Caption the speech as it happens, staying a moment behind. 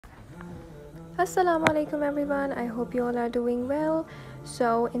Assalamu Alaykum everyone, I hope you all are doing well.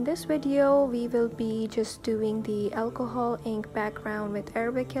 So in this video we will be just doing the alcohol ink background with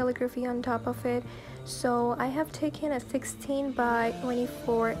Arabic calligraphy on top of it. So I have taken a 16 by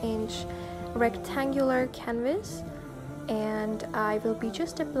 24 inch rectangular canvas and I will be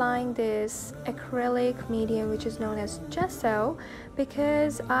just applying this acrylic medium which is known as gesso,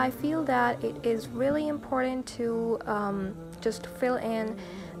 because I feel that it is really important to just fill in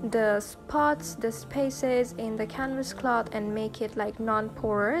the spots, the spaces in the canvas cloth and make it like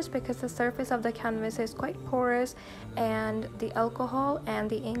non-porous, because the surface of the canvas is quite porous and the alcohol and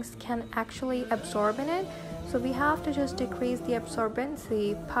the inks can actually absorb in it. So we have to just decrease the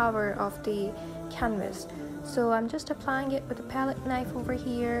absorbency power of the canvas. So I'm just applying it with a palette knife over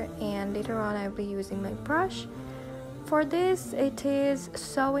here, and later on I'll be using my brush. For this, it is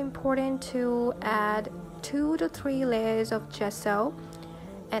so important to add 2 to 3 layers of gesso,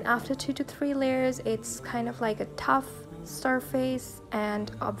 and after 2 to 3 layers it's kind of like a tough surface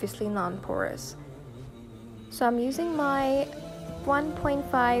and obviously non-porous. So I'm using my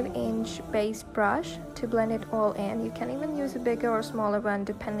 1.5 inch base brush to blend it all in. You can even use a bigger or smaller one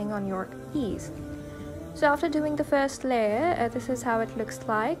depending on your ease. So after doing the first layer, this is how it looks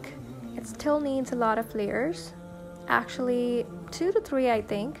like. It still needs a lot of layers, actually 2 to 3 I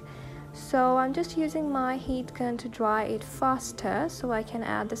think. So I'm just using my heat gun to dry it faster so I can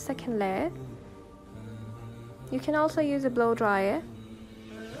add the second layer. You can also use a blow dryer.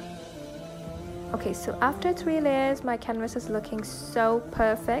 Okay, so after 3 layers my canvas is looking so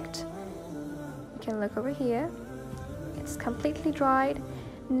perfect. You can look over here, it's completely dried.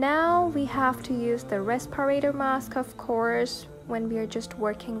 Now we have to use the respirator mask, of course, when we are just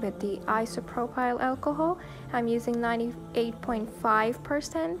working with the isopropyl alcohol. I'm using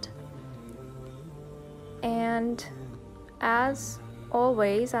 98.5%. And as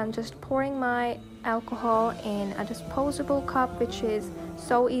always, I'm just pouring my alcohol in a disposable cup, which is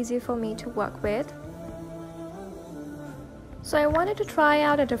so easy for me to work with. So I wanted to try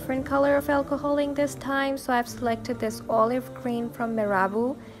out a different color of alcohol ink this time, so I've selected this olive green from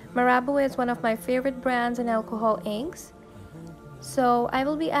Marabu. Marabu is one of my favorite brands in alcohol inks. So I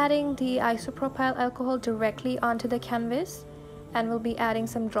will be adding the isopropyl alcohol directly onto the canvas, and we'll be adding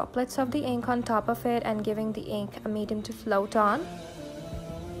some droplets of the ink on top of it and giving the ink a medium to float on.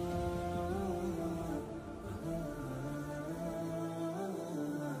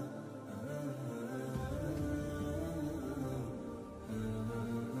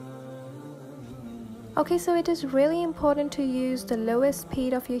 Okay, so it is really important to use the lowest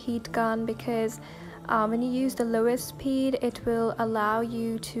speed of your heat gun, because when you use the lowest speed it will allow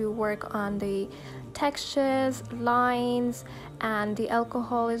you to work on the textures, lines, and the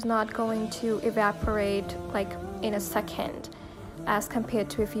alcohol is not going to evaporate like in a second as compared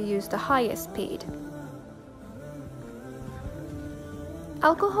to if you use the highest speed.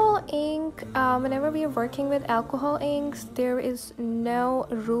 Alcohol ink, whenever we are working with alcohol inks, there is no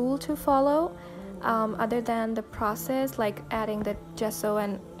rule to follow other than the process, like adding the gesso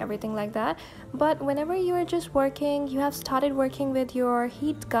and everything like that. But whenever you are just working, you have started working with your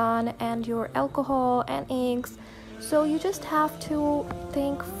heat gun and your alcohol and inks, so you just have to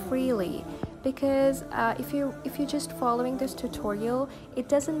think freely, because if you're just following this tutorial, it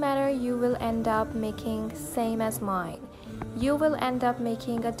doesn't matter, you will end up making same as mine. You will end up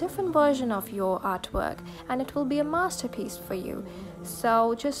making a different version of your artwork and it will be a masterpiece for you.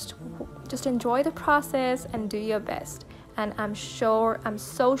 So just enjoy the process and do your best, and I'm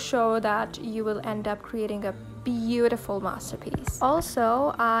so sure that you will end up creating a beautiful masterpiece.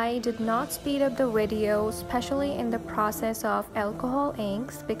 Also, I did not speed up the video, especially in the process of alcohol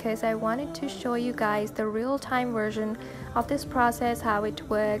inks, because I wanted to show you guys the real-time version of this process, how it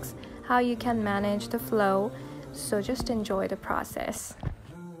works, how you can manage the flow. So just enjoy the process.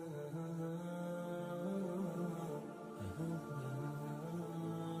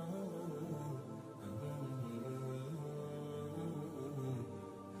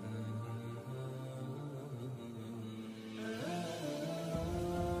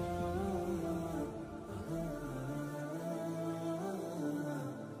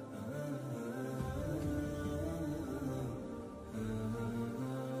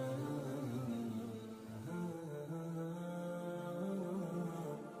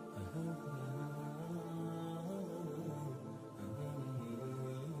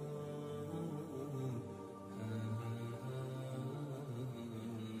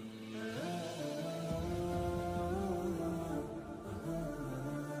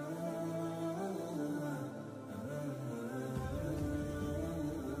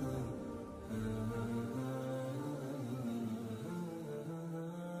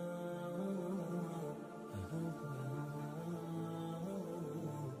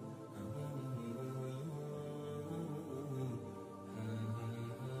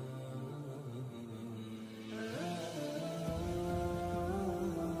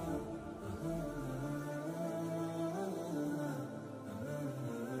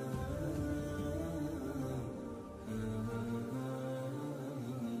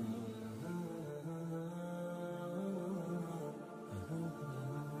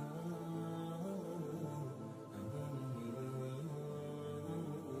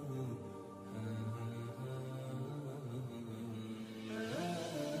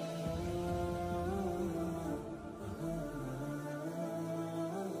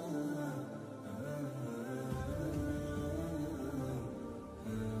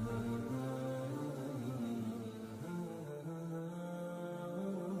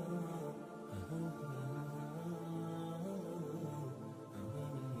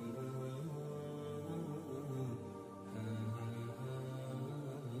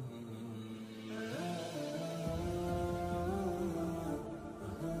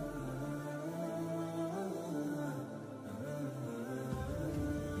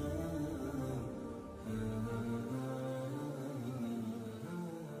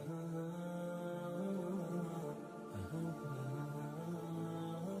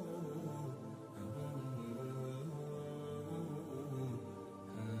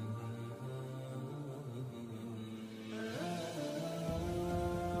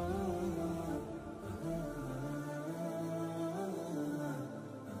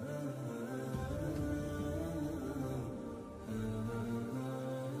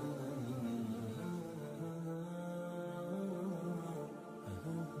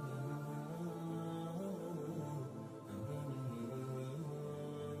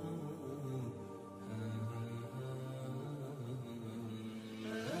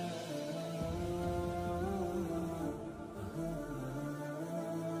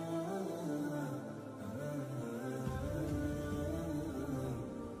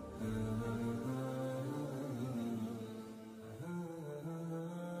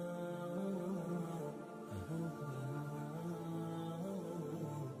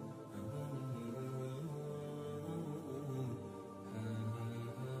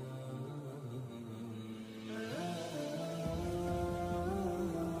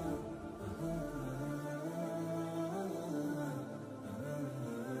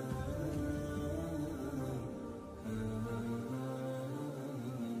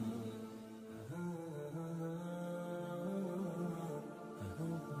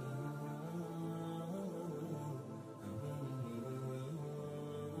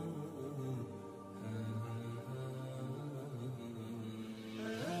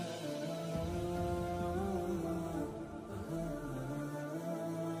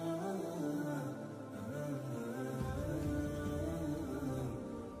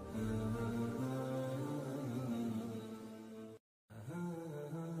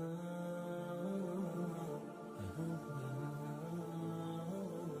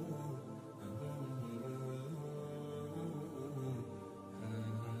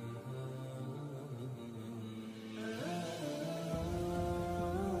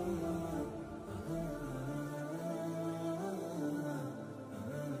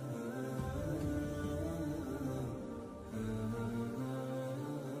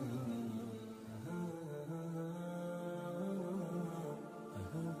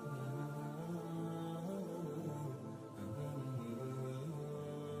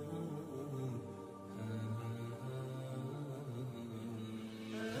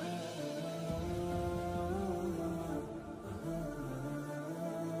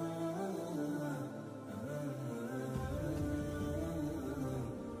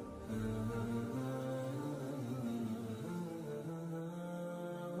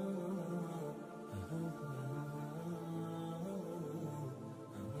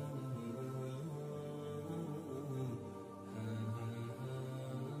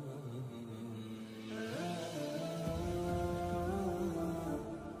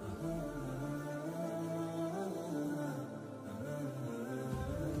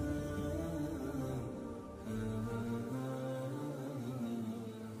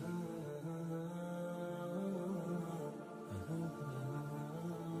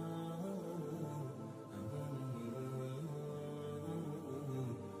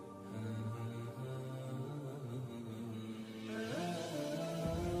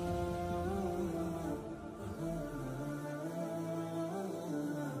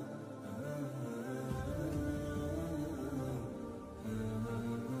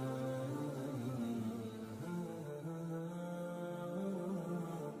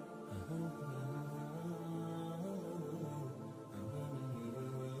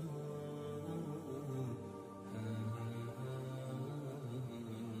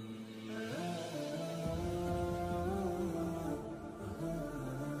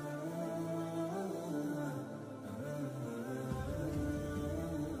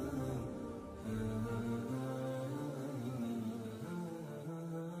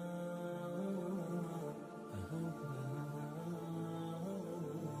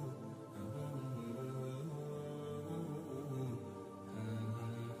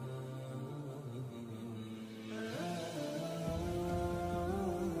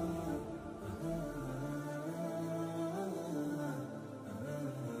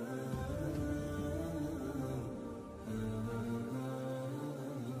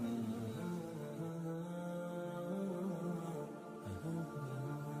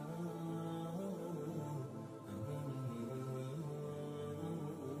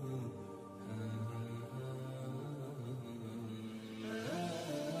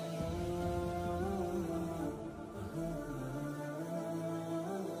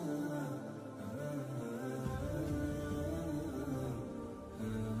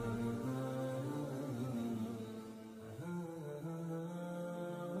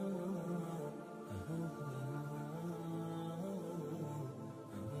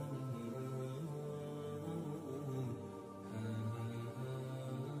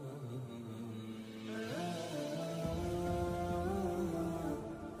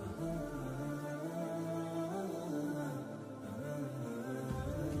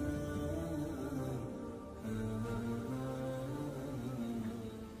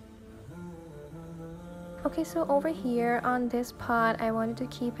 Okay, so over here on this pot, I wanted to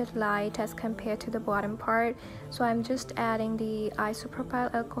keep it light as compared to the bottom part. So I'm just adding the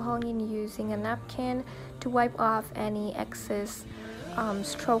isopropyl alcohol and using a napkin to wipe off any excess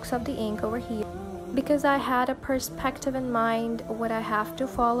strokes of the ink over here. Because I had a perspective in mind what I have to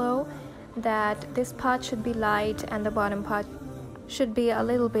follow, that this pot should be light and the bottom part should be a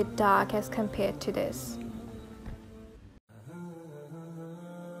little bit dark as compared to this.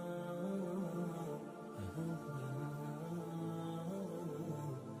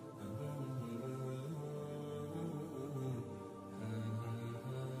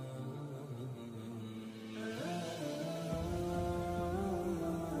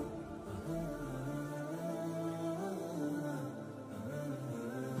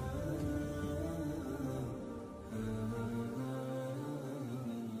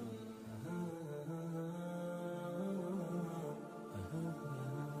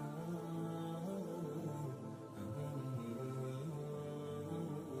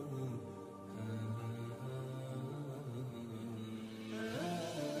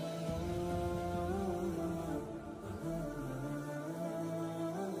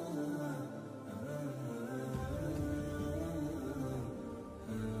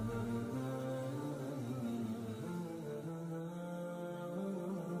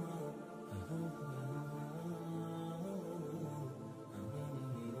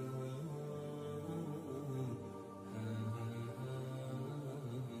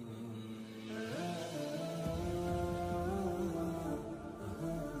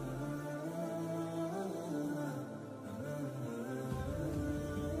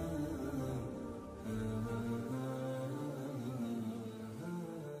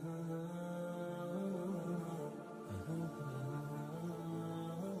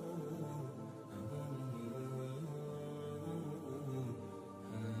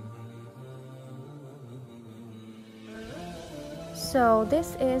 So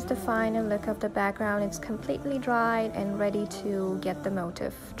this is the final look of the background. It's completely dried and ready to get the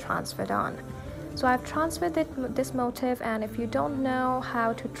motif transferred on. So I've transferred this motif, and if you don't know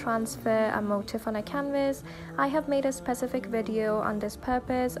how to transfer a motif on a canvas, I have made a specific video on this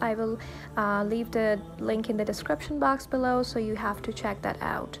purpose. I will leave the link in the description box below, so you have to check that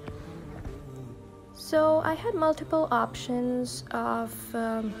out. So I had multiple options of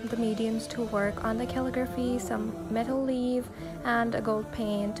the mediums to work on the calligraphy, some metal leaf and a gold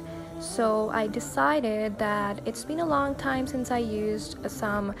paint. So I decided that it's been a long time since I used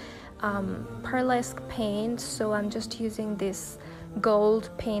some Pearlesque paint, so I'm just using this gold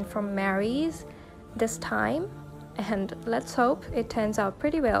paint from Mary's this time, and let's hope it turns out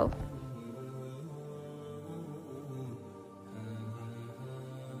pretty well.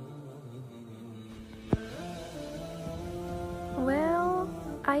 Well,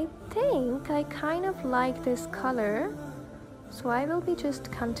 I think I kind of like this color, so I will be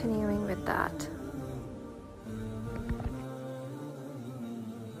just continuing with that.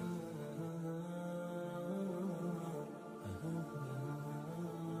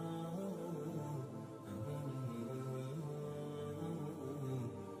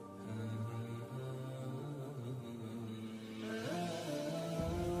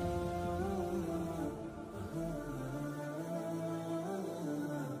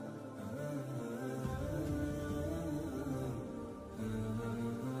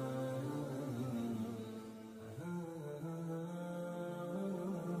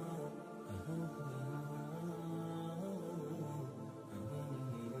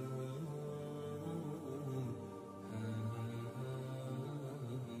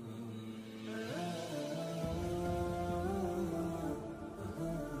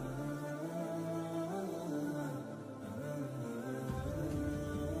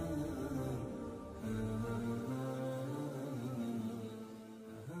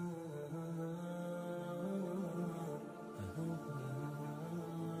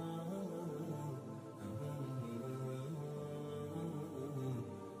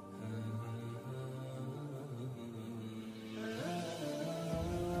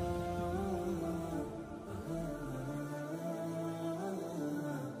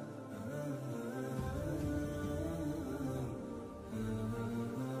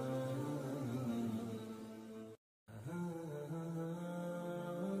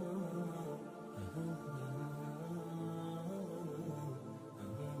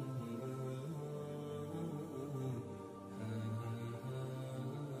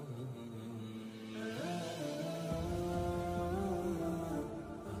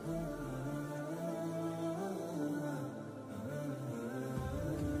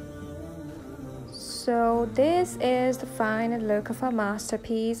 So this is the final look of our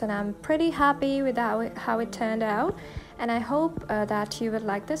masterpiece, and I'm pretty happy with how it turned out, and I hope that you would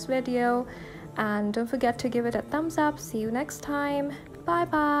like this video, and don't forget to give it a thumbs up. See you next time. Bye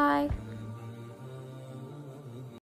bye.